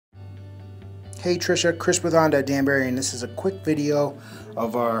Hey Trisha, Chris with Honda Danbury, and this is a quick video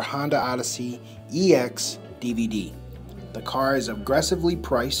of our Honda Odyssey EX DVD. The car is aggressively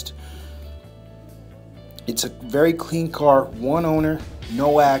priced. It's a very clean car, one owner,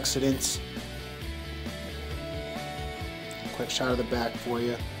 no accidents. Quick shot of the back for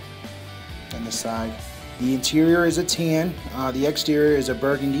you and the side. The interior is a tan, the exterior is a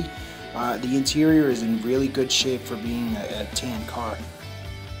burgundy. The interior is in really good shape for being a tan car.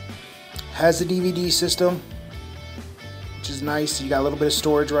 Has the DVD system, which is nice. You got a little bit of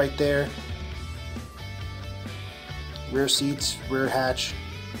storage right there. Rear seats, rear hatch.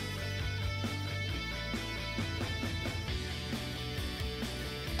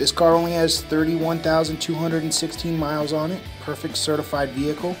 This car only has 31,216 miles on it. Perfect certified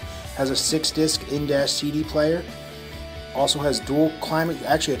vehicle. Has a 6-disc in-dash CD player. Also has dual climate,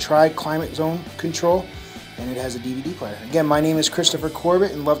 actually a tri-climate zone control. And it has a DVD player. Again, my name is Christopher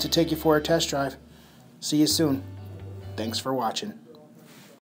Corbett and love to take you for a test drive. See you soon. Thanks for watching.